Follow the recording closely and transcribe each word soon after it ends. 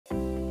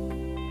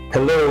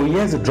Hello,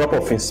 here's a drop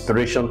of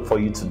inspiration for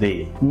you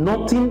today.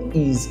 Nothing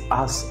is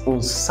as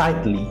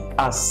unsightly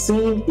as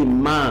seeing a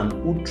man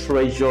who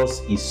treasures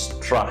his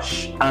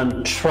trash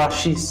and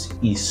trashes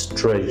his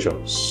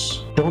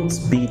treasures. Don't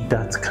be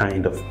that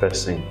kind of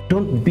person.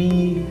 Don't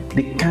be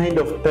the kind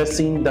of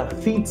person that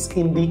fits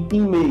in the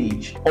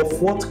image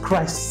of what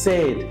Christ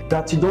said,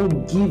 that you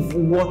don't give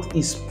what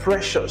is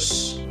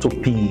precious to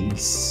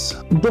pigs.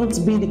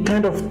 Don't be the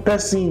kind of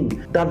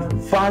person that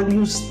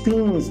values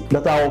things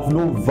that are of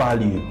no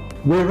value.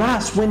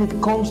 Whereas when it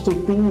comes to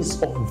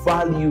things of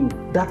value,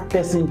 that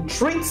person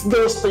treats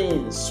those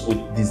things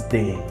with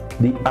disdain.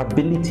 The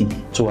ability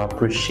to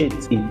appreciate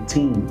a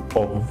thing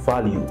of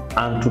value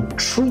and to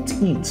treat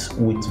it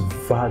with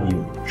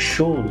value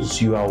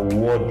shows you are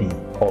worthy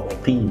of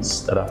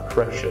things that are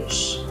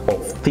precious,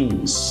 of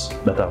things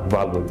that are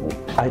valuable.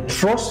 I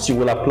trust you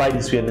will apply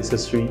this where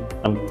necessary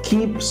and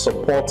keep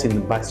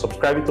supporting by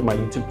subscribing to my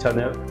YouTube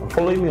channel and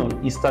following me on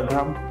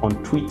Instagram,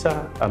 on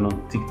Twitter, and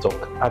on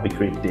TikTok. Have a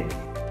great day.